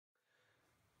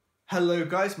Hello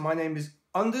guys, my name is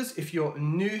Unders. If you're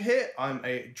new here, I'm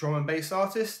a drum and bass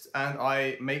artist and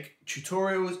I make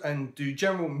tutorials and do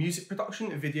general music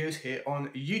production videos here on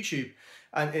YouTube.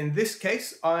 And in this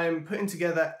case, I'm putting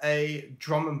together a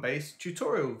drum and bass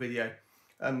tutorial video,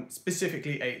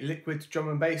 specifically a liquid drum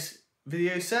and bass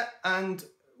video set. And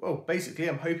well, basically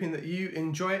I'm hoping that you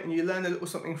enjoy it and you learn a little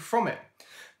something from it.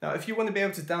 Now, if you want to be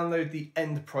able to download the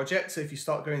end project, so if you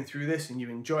start going through this and you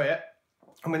enjoy it,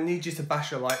 I'm going to need you to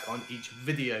bash a like on each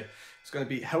video. It's going to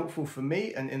be helpful for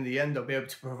me, and in the end I'll be able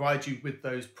to provide you with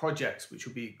those projects, which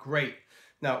will be great.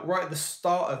 Now, right at the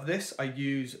start of this, I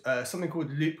use something called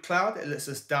Loop Cloud. It lets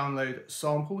us download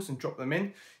samples and drop them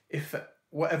in. If for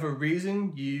whatever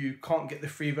reason you can't get the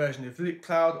free version of Loop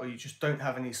Cloud, or you just don't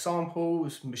have any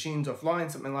samples, machines offline,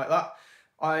 something like that,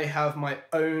 I have my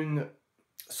own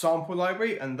sample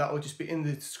library, and that will just be in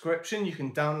the description. You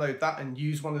can download that and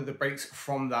use one of the breaks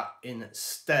from that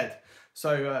instead.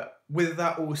 So with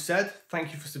that all said,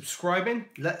 thank you for subscribing.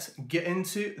 Let's get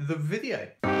into the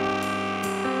video.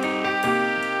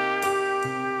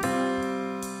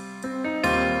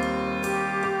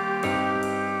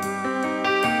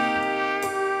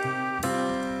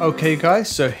 Okay guys,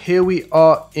 so here we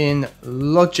are in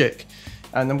Logic,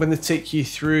 and I'm going to take you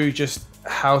through just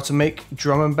how to make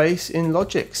drum and bass in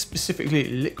Logic, specifically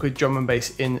liquid drum and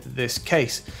bass in this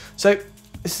case. So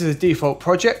this is a default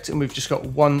project and we've just got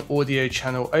one audio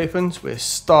channel opened. We're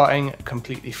starting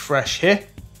completely fresh here.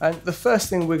 And the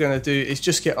first thing we're going to do is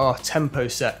just get our tempo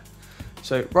set.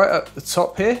 So right up the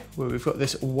top here, where we've got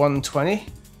this 120, I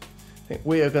think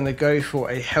we are going to go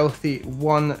for a healthy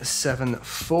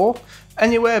 174,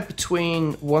 anywhere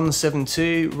between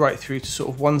 172 right through to sort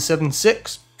of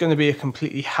 176. Going to be a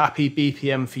completely happy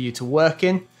BPM for you to work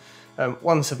in.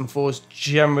 174 is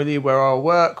generally where I'll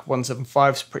work.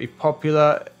 175 is pretty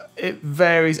popular. It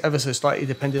varies ever so slightly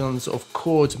depending on the sort of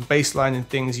chords and bass line and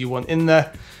things you want in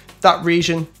there. That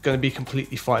region going to be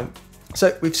completely fine.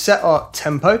 So we've set our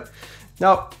tempo.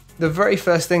 Now the very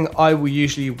first thing I will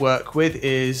usually work with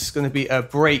is going to be a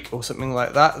break or something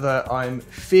like that I'm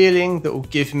feeling that will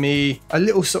give me a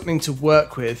little something to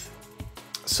work with.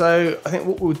 So I think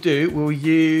what we'll do, we'll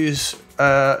use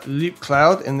Loop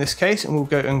Cloud in this case, and we'll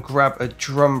go and grab a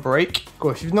drum break. Cool.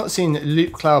 If you've not seen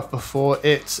Loop Cloud before,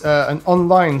 it's an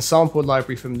online sample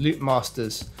library from Loop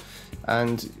Masters.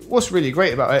 And what's really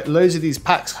great about it, loads of these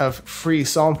packs have free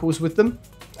samples with them.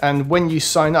 And when you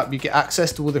sign up, you get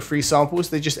access to all the free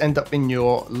samples. They just end up in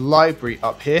your library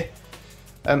up here.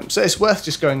 So it's worth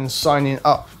just going and signing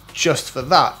up just for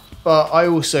that. But I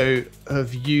also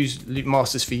have used Loop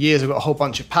Masters for years. I've got a whole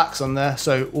bunch of packs on there,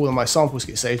 so all of my samples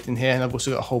get saved in here, and I've also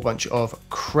got a whole bunch of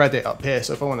credit up here.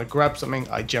 So if I want to grab something,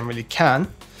 I generally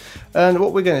can. And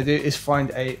what we're going to do is find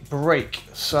a break.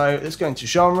 So let's go into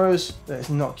genres.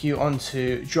 Let's knock you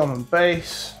onto drum and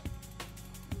bass.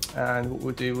 And what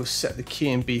we'll do, we'll set the key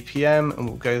in BPM, and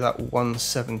we'll go that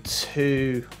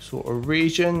 172 sort of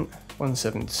region.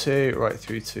 172 right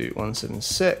through to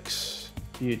 176.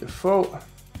 Beautiful.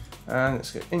 And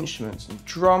let's go instruments and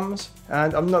drums.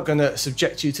 And I'm not going to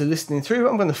subject you to listening through, but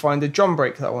I'm going to find a drum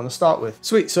break that I want to start with.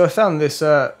 Sweet, so I found this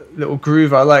little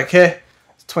groove I like here.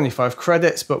 It's 25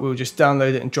 credits, but we'll just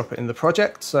download it and drop it in the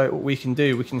project. So what we can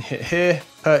do, we can hit here,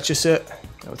 purchase it.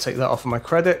 I'll take that off of my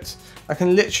credits. I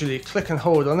can literally click and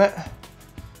hold on it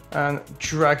and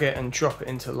drag it and drop it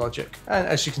into Logic. And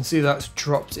as you can see, that's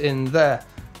dropped in there.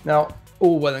 Now,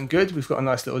 all well and good. We've got a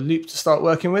nice little loop to start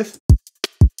working with.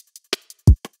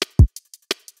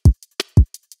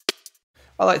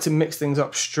 I like to mix things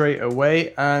up straight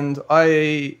away, and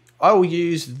I will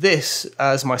use this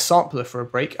as my sampler for a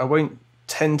break. I won't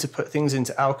tend to put things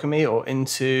into Alchemy or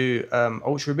into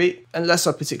Ultrabeat unless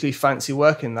I particularly fancy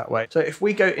working that way. So if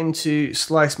we go into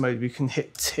slice mode, we can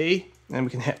hit T and then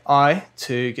we can hit I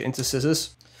to get into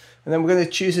scissors. And then we're going to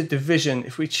choose a division.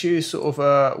 If we choose sort of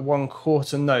a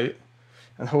 1/4 note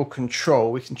and hold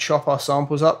Control, we can chop our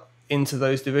samples up into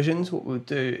those divisions. What we'll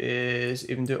do is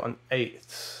even do it on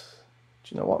 8th.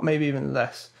 You know what, maybe even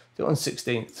less. Do it on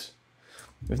 16th.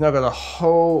 We've now got a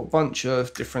whole bunch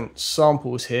of different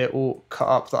samples here all cut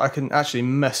up that I can actually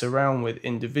mess around with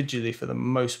individually for the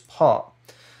most part.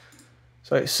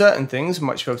 So certain things I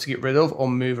might be able to get rid of or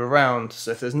move around.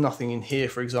 So if there's nothing in here,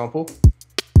 for example,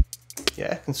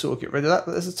 yeah, I can sort of get rid of that,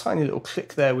 but there's a tiny little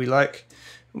click there we like.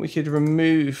 And we could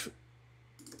remove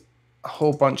a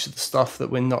whole bunch of the stuff that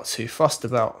we're not too fussed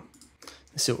about.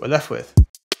 Let's see what we're left with.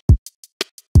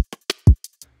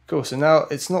 Cool, so now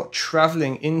it's not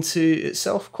traveling into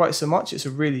itself quite so much. It's a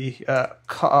really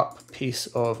cut up piece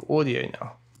of audio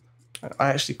now. I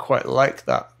actually quite like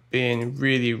that being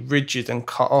really rigid and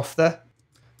cut off there.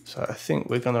 So I think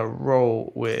we're going to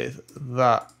roll with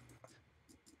that.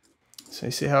 So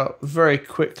you see how very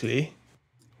quickly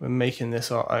we're making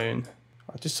this our own.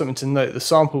 Just something to note, the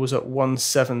sample was at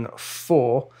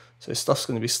 174, so stuff's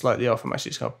going to be slightly off. I'm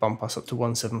actually just going to bump us up to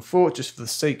 174 just for the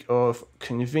sake of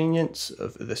convenience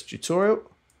of this tutorial.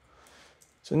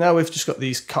 So now we've just got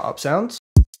these cut up sounds.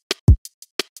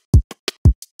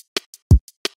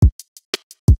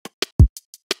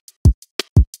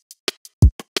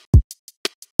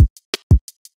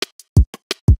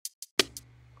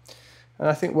 And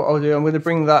I think what I'll do, I'm going to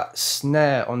bring that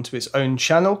snare onto its own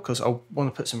channel because I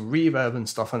want to put some reverb and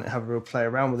stuff on it, have a real play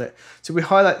around with it. So we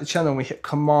highlight the channel and we hit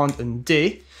Command and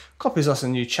D, copies us a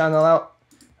new channel out.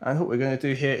 And what we're going to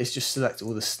do here is just select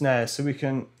all the snares. So we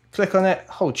can click on it,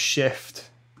 hold Shift,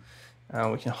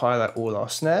 and we can highlight all our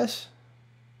snares.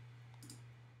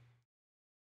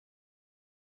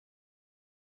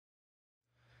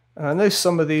 And I know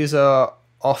some of these are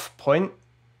off point.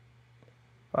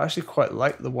 I actually quite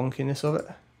like the wonkiness of it.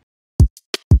 I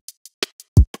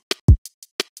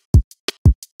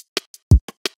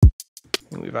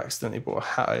think we've accidentally brought a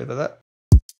hat over that.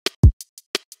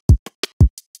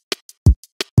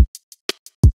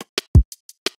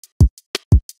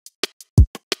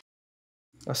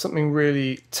 Now something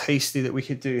really tasty that we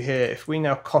could do here, if we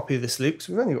now copy this loop, because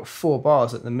we've only got 4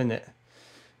 bars at the minute,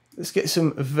 let's get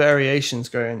some variations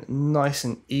going nice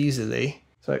and easily.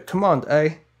 So Command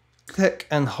A, click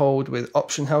and hold with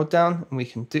Option held down, and we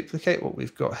can duplicate what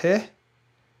we've got here.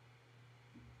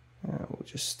 We'll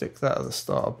just stick that at the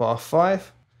start of bar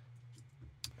 5.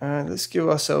 And let's give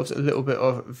ourselves a little bit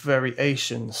of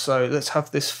variation. So let's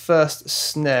have this first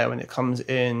snare when it comes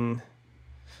in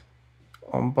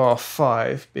on bar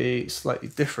 5 be slightly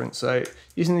different. So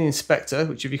using the inspector,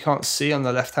 which if you can't see on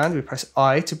the left hand, we press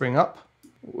I to bring up.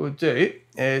 What we'll do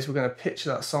is we're going to pitch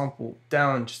that sample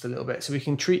down just a little bit so we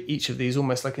can treat each of these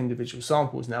almost like individual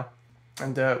samples now,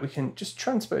 and we can just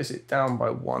transpose it down by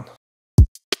 1.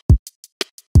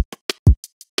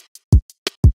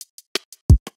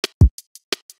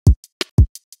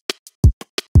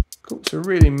 Cool, so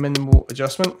really minimal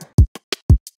adjustment.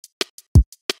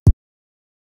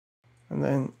 And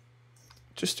then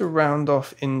just to round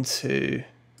off into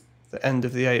the end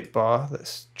of the 8 bar,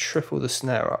 let's triple the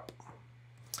snare up.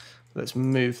 Let's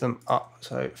move them up.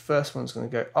 So first one's going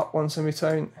to go up 1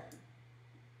 semitone.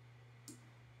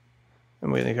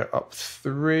 And we're going to go up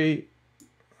 3.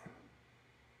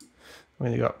 We're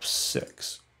going to go up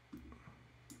 6.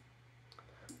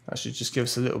 That should just give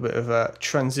us a little bit of a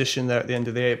transition there at the end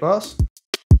of the 8 bars.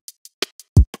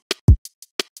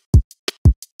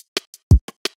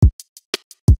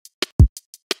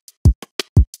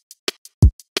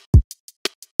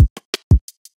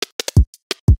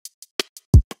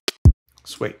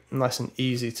 Sweet, nice and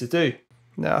easy to do.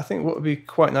 Now I think what would be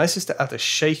quite nice is to add a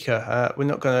shaker. We're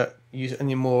not going to use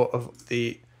any more of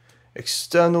the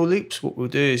external loops. What we'll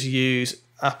do is use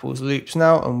Apple's loops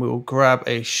now, and we'll grab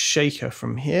a shaker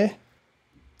from here.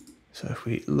 So if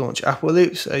we launch Apple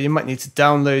loops, you might need to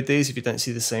download these if you don't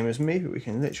see the same as me, but we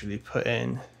can literally put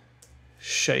in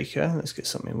shaker. Let's get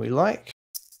something we like.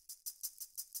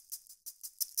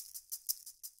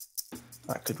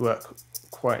 That could work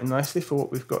quite nicely for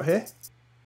what we've got here.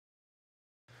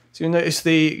 So you'll notice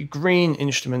the green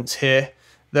instruments here,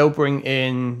 they'll bring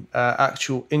in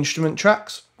actual instrument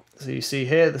tracks. So you see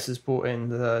here, this has brought in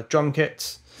the drum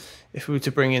kits. If we were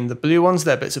to bring in the blue ones,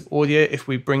 they're bits of audio. If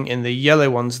we bring in the yellow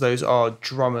ones, those are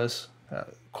drummers.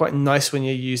 Quite nice when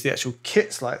you use the actual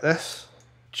kits like this,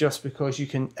 just because you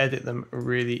can edit them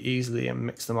really easily and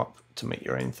mix them up to make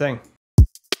your own thing.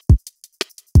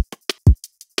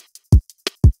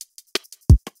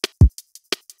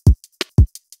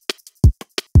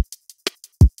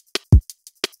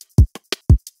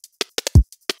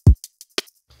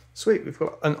 Sweet, we've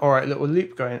got an alright little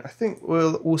loop going. I think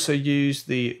we'll also use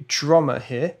the drummer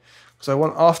here, because I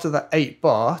want after that 8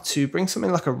 bar to bring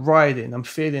something like a ride in. I'm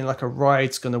feeling like a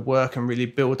ride's going to work and really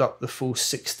build up the full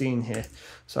 16 here.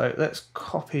 So let's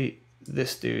copy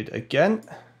this dude again.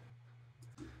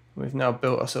 We've now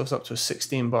built ourselves up to a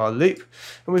 16 bar loop,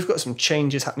 and we've got some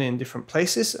changes happening in different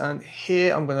places. And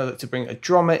here I'm going to look to bring a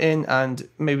drummer in and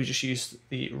maybe just use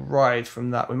the ride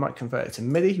from that. We might convert it to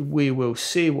MIDI. We will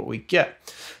see what we get.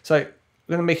 So we're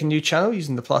going to make a new channel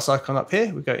using the plus icon up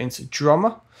here. We go into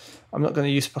drummer. I'm not going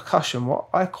to use percussion. What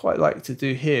I quite like to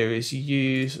do here is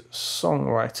use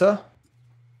songwriter.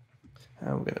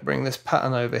 And we're going to bring this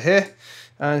pattern over here.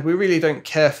 And we really don't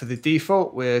care for the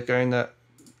default. We're going to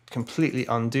completely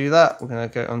undo that. We're going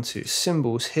to go onto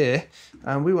cymbals here,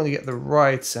 and we want to get the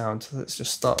ride sound. Let's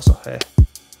just start us off here.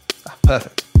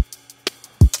 Perfect.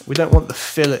 We don't want the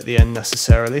fill at the end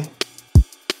necessarily.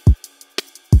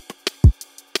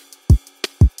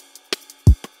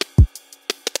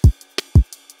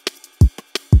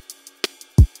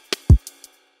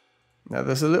 Now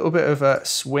there's a little bit of a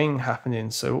swing happening,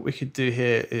 so what we could do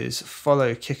here is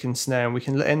follow kick and snare, and we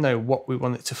can let it know what we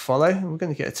want it to follow, and we're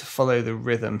going to get it to follow the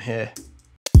rhythm here.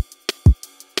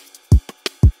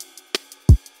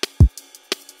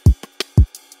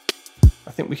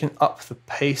 I think we can up the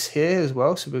pace here as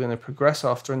well, so we're going to progress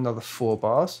after another 4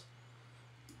 bars.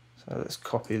 So let's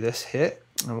copy this here,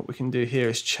 and what we can do here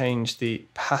is change the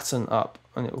pattern up,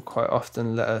 and it will quite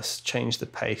often let us change the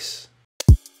pace.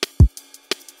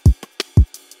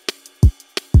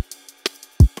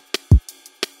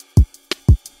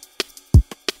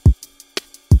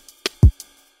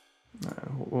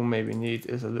 What we'll maybe need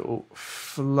is a little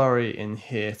flurry in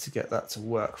here to get that to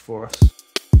work for us.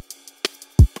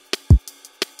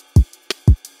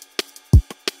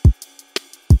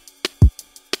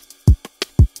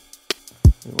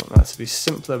 We want that to be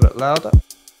simpler but louder.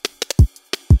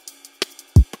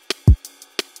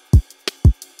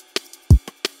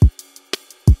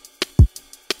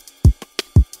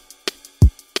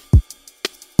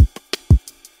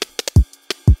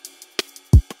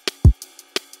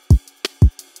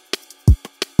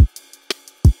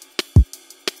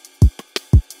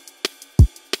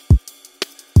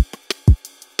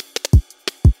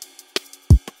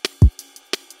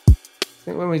 I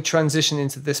think when we transition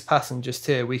into this pattern just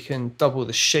here, we can double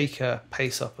the shaker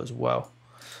pace up as well.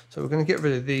 So we're going to get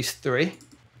rid of these 3.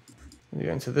 We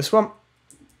go into this one.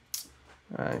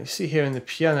 And you see here in the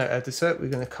piano editor, we're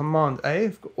going to Command A.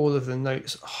 We've got all of the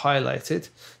notes highlighted.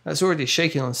 That's already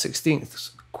shaking on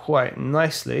 16ths quite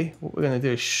nicely. What we're going to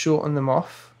do is shorten them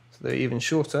off so they're even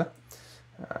shorter.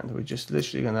 And we're just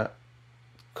literally going to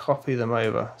copy them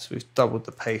over. So we've doubled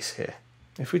the pace here.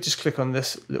 If we just click on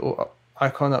this little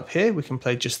icon up here, we can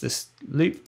play just this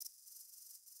loop.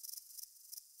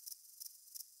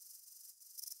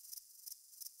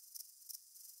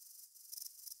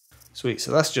 Sweet,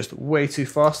 so that's just way too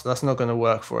fast. That's not going to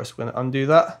work for us. We're going to undo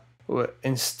that. What we're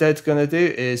instead going to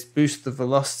do is boost the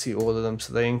velocity, all of them,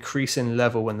 so they increase in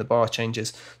level when the bar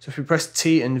changes. So if we press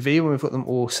T and V when we've got them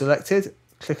all selected,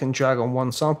 click and drag on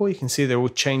one sample, you can see they're all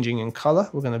changing in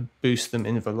color. We're going to boost them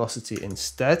in velocity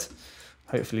instead.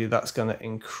 Hopefully that's going to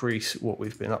increase what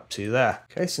we've been up to there.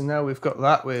 Okay, so now we've got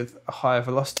that with a higher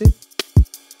velocity.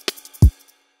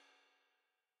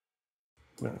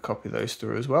 We're going to copy those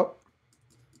through as well.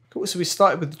 Cool, so we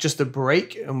started with just a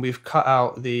break and we've cut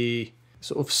out the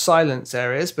sort of silence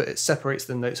areas, but it separates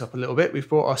the notes up a little bit. We've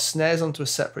brought our snares onto a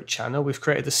separate channel. We've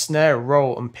created a snare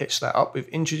roll and pitched that up. We've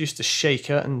introduced a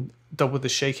shaker and doubled the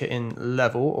shaker in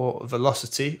level or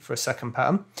velocity for a second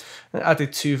pattern, and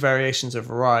added 2 variations of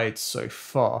ride so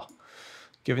far,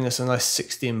 giving us a nice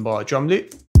 16-bar drum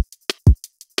loop.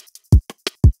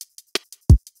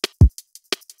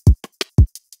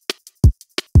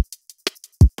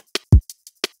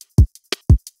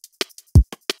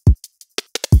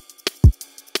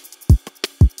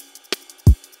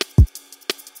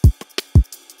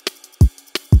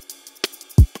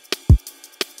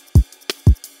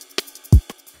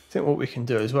 I think what we can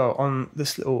do as well on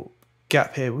this little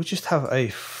gap here, we'll just have a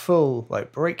full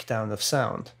breakdown of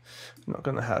sound. I'm not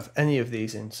going to have any of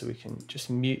these in, so we can just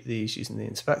mute these using the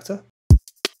inspector.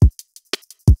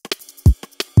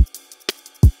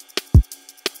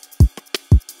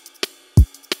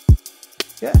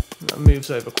 Yeah, that moves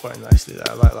over quite nicely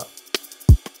there, I like that.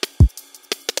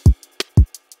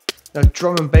 Now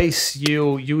drum and bass,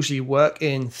 you'll usually work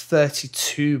in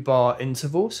 32-bar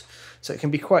intervals, so it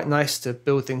can be quite nice to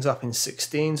build things up in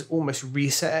 16s, almost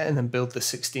reset it and then build the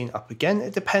 16 up again.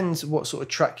 It depends what sort of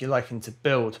track you're liking to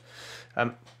build.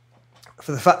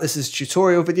 For the fact this is a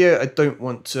tutorial video, I don't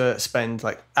want to spend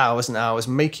hours and hours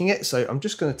making it, so I'm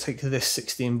just going to take this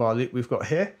 16-bar loop we've got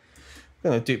here. I'm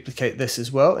going to duplicate this as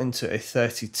well into a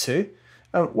 32.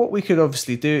 What we could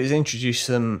obviously do is introduce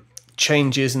some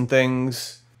changes and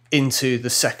things into the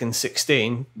second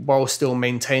 16 while still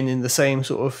maintaining the same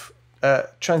sort of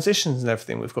transitions and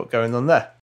everything we've got going on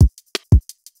there.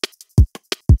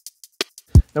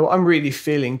 Now what I'm really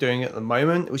feeling doing at the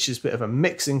moment, which is a bit of a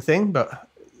mixing thing, but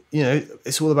you know,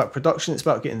 it's all about production, it's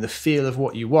about getting the feel of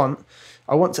what you want.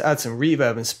 I want to add some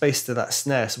reverb and space to that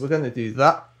snare, so we're going to do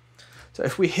that. So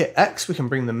if we hit X, we can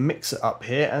bring the mixer up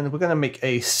here and we're going to make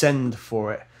a send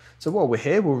for it. So while we're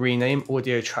here, we'll rename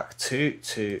audio track 2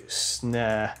 to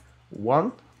snare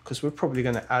 1. because we're probably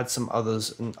going to add some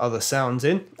others and other sounds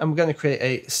in, and we're going to create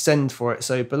a send for it.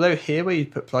 So below here where you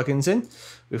put plugins in,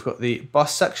 we've got the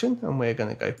bus section, and we're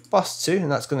going to go bus 2,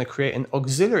 and that's going to create an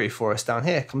auxiliary for us down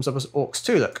here. It comes up as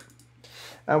aux2, look.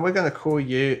 And we're going to call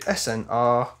you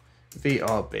SNR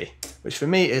VRB, which for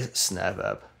me is snare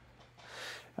verb.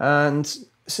 And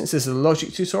since this is a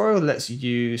Logic tutorial, let's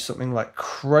use something like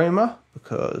Chroma,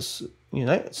 because, you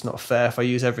know, it's not fair if I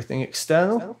use everything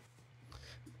external.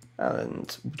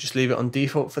 And we'll just leave it on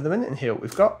default for the minute and hear what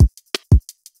we've got.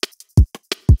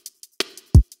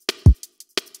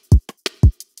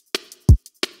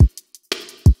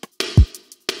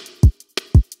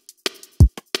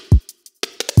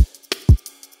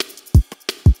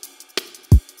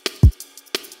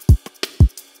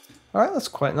 All right, that's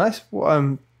quite nice. What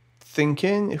I'm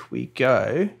thinking, if we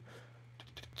go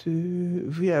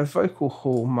to, yeah, vocal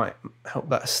hall might help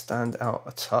that stand out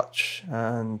a touch.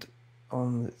 And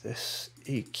on this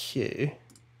EQ,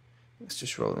 it's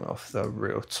just rolling off the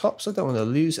real tops. I don't want to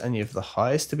lose any of the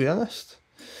highs, to be honest.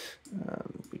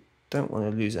 We don't want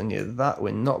to lose any of that.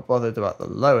 We're not bothered about the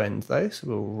low end though, so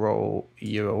we'll roll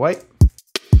you away.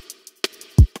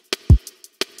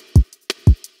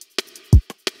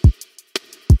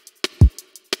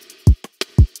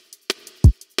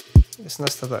 It's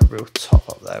nice to have that real top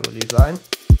up there. We'll leave that in.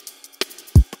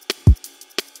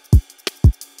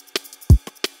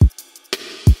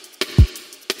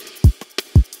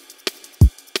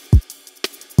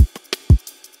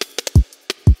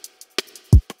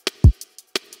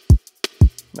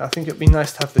 Now I think it'd be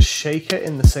nice to have the shaker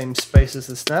in the same space as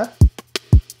the snare.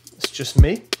 It's just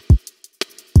me.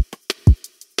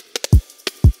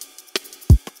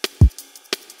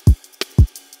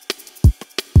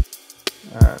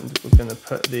 And we're going to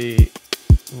put the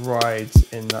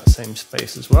rides in that same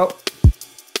space as well.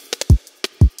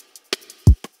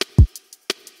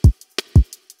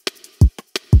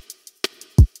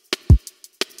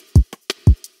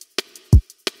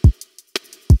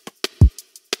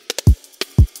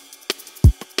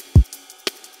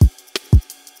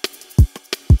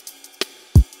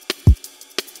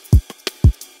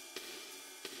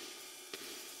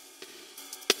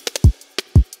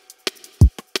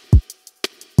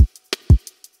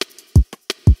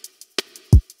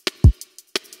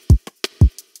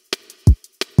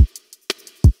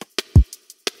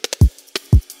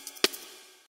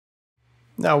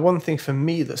 Now, one thing for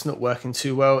me that's not working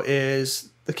too well is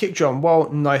the kick drum.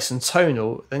 While nice and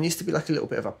tonal, there needs to be like a little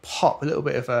bit of a pop, a little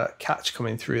bit of a catch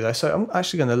coming through there. So I'm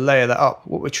actually going to layer that up.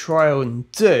 What we'll try and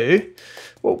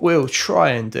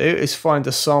do is find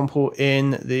a sample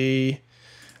in the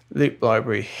loop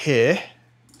library here.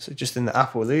 So just in the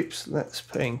Apple loops, let's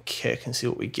put in kick and see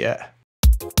what we get.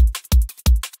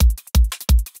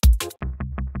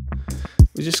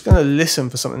 We're just going to listen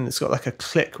for something that's got like a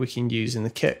click we can use in the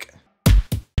kick.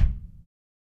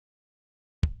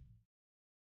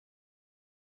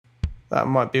 That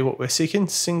might be what we're seeking.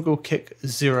 Single kick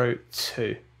 0, 2.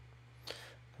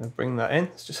 I'm going to bring that in.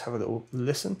 Let's just have a little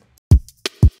listen.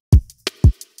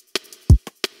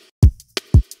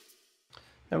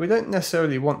 Now we don't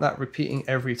necessarily want that repeating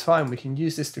every time. We can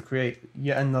use this to create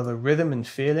yet another rhythm and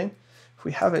feeling. If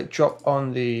we have it drop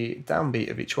on the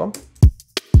downbeat of each one.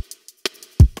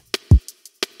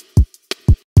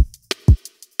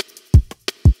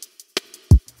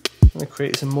 I'm going to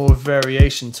create some more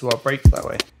variation to our break that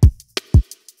way.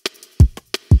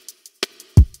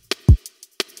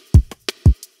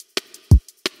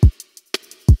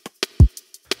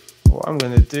 What I'm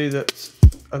going to do that's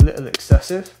a little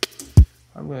excessive,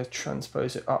 I'm going to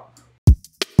transpose it up.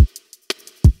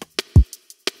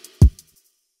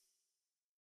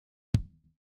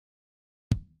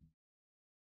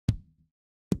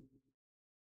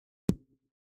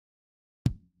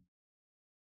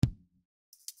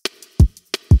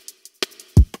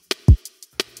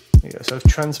 There you go. So I've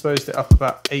transposed it up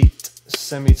about 8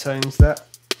 semitones there,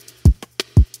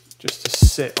 just to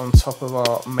sit on top of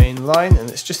our main line, and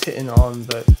it's just hitting on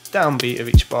the downbeat of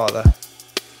each bar there.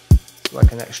 It's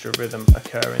like an extra rhythm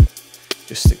occurring.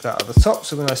 Just stick that at the top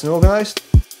so we're nice and organised.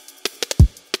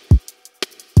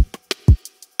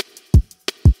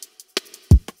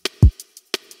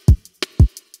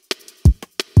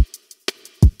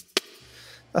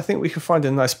 I think we could find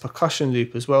a nice percussion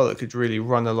loop as well that could really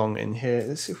run along in here.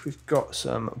 Let's see if we've got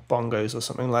some bongos or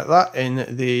something like that in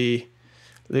the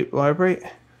loop library.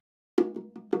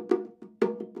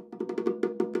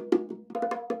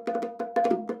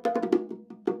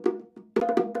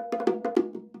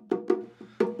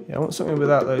 Yeah, I want something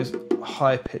without those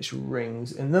high-pitched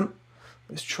rings in them.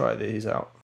 Let's try these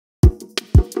out.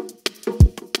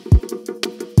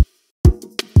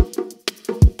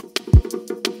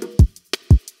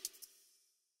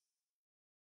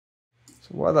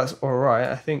 So while that's all right,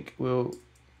 I think we'll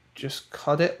just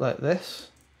cut it like this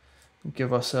and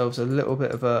give ourselves a little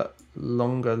bit of a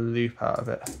longer loop out of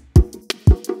it.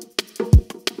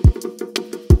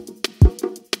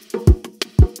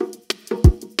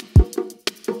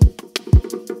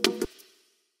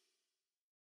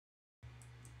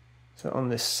 So on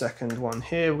this second one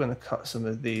here, we're going to cut some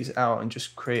of these out and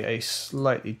just create a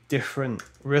slightly different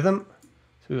rhythm.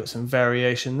 So we've got some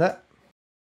variation there.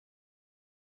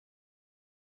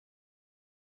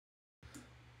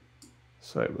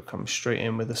 So we'll come straight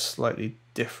in with a slightly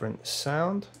different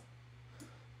sound.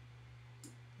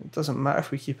 It doesn't matter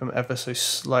if we keep them ever so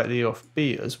slightly off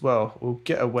beat as well. We'll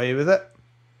get away with it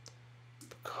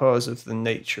because of the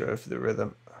nature of the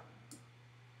rhythm.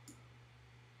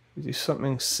 We do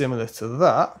something similar to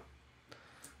that.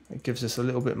 It gives us a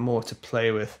little bit more to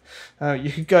play with. You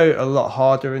could go a lot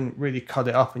harder and really cut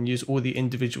it up and use all the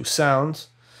individual sounds.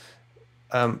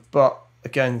 But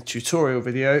again, tutorial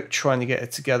video, trying to get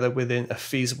it together within a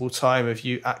feasible time of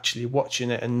you actually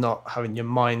watching it and not having your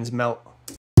minds melt.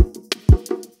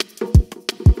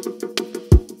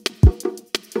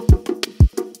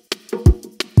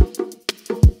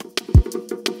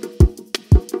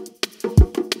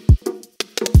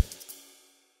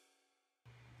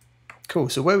 Cool,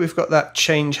 so where we've got that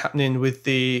change happening with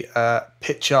the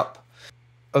pitch up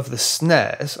of the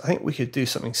snares, I think we could do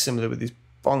something similar with these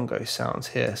bongo sounds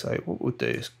here. So what we'll do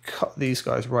is cut these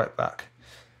guys right back,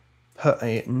 put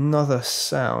another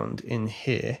sound in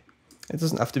here. It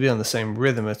doesn't have to be on the same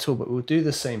rhythm at all, but we'll do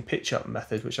the same pitch up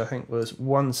method, which I think was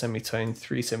 1 semitone,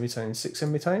 3 semitones, 6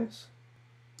 semitones.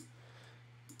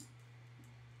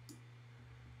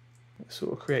 It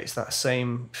sort of creates that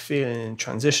same feeling in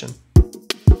transition.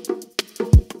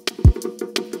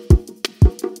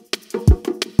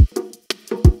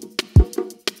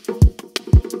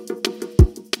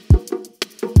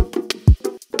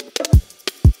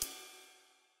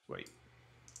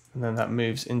 And then that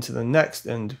moves into the next,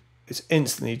 and it's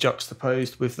instantly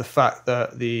juxtaposed with the fact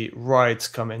that the rides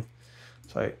come in.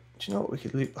 So do you know what, we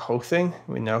could loop the whole thing.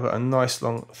 We now got a nice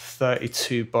long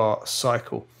 32 bar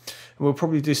cycle, and we'll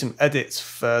probably do some edits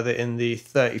further in the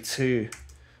 32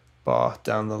 bar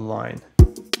down the line.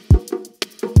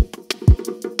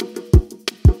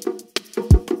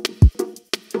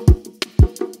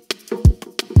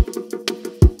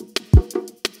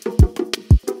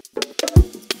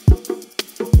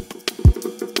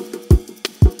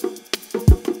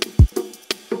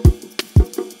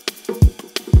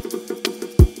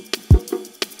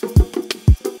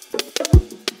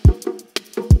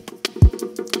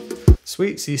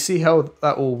 Sweet, so you see how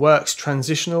that all works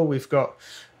transitional. We've got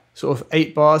sort of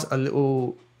 8 bars, a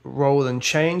little roll and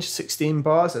change, 16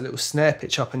 bars, a little snare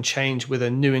pitch up and change with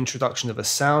a new introduction of a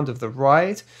sound of the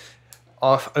ride.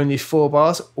 Off only 4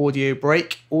 bars, audio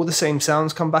break, all the same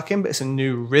sounds come back in, but it's a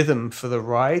new rhythm for the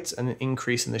rides and an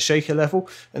increase in the shaker level.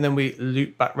 And then we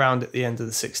loop back round at the end of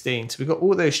the 16. So we've got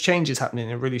all those changes happening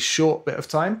in a really short bit of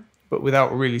time, but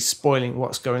without really spoiling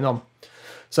what's going on.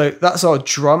 So that's our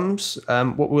drums.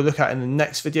 What we'll look at in the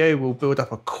next video, we'll build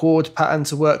up a chord pattern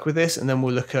to work with this, and then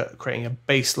we'll look at creating a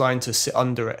bass line to sit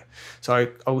under it.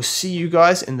 So I will see you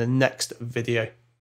guys in the next video.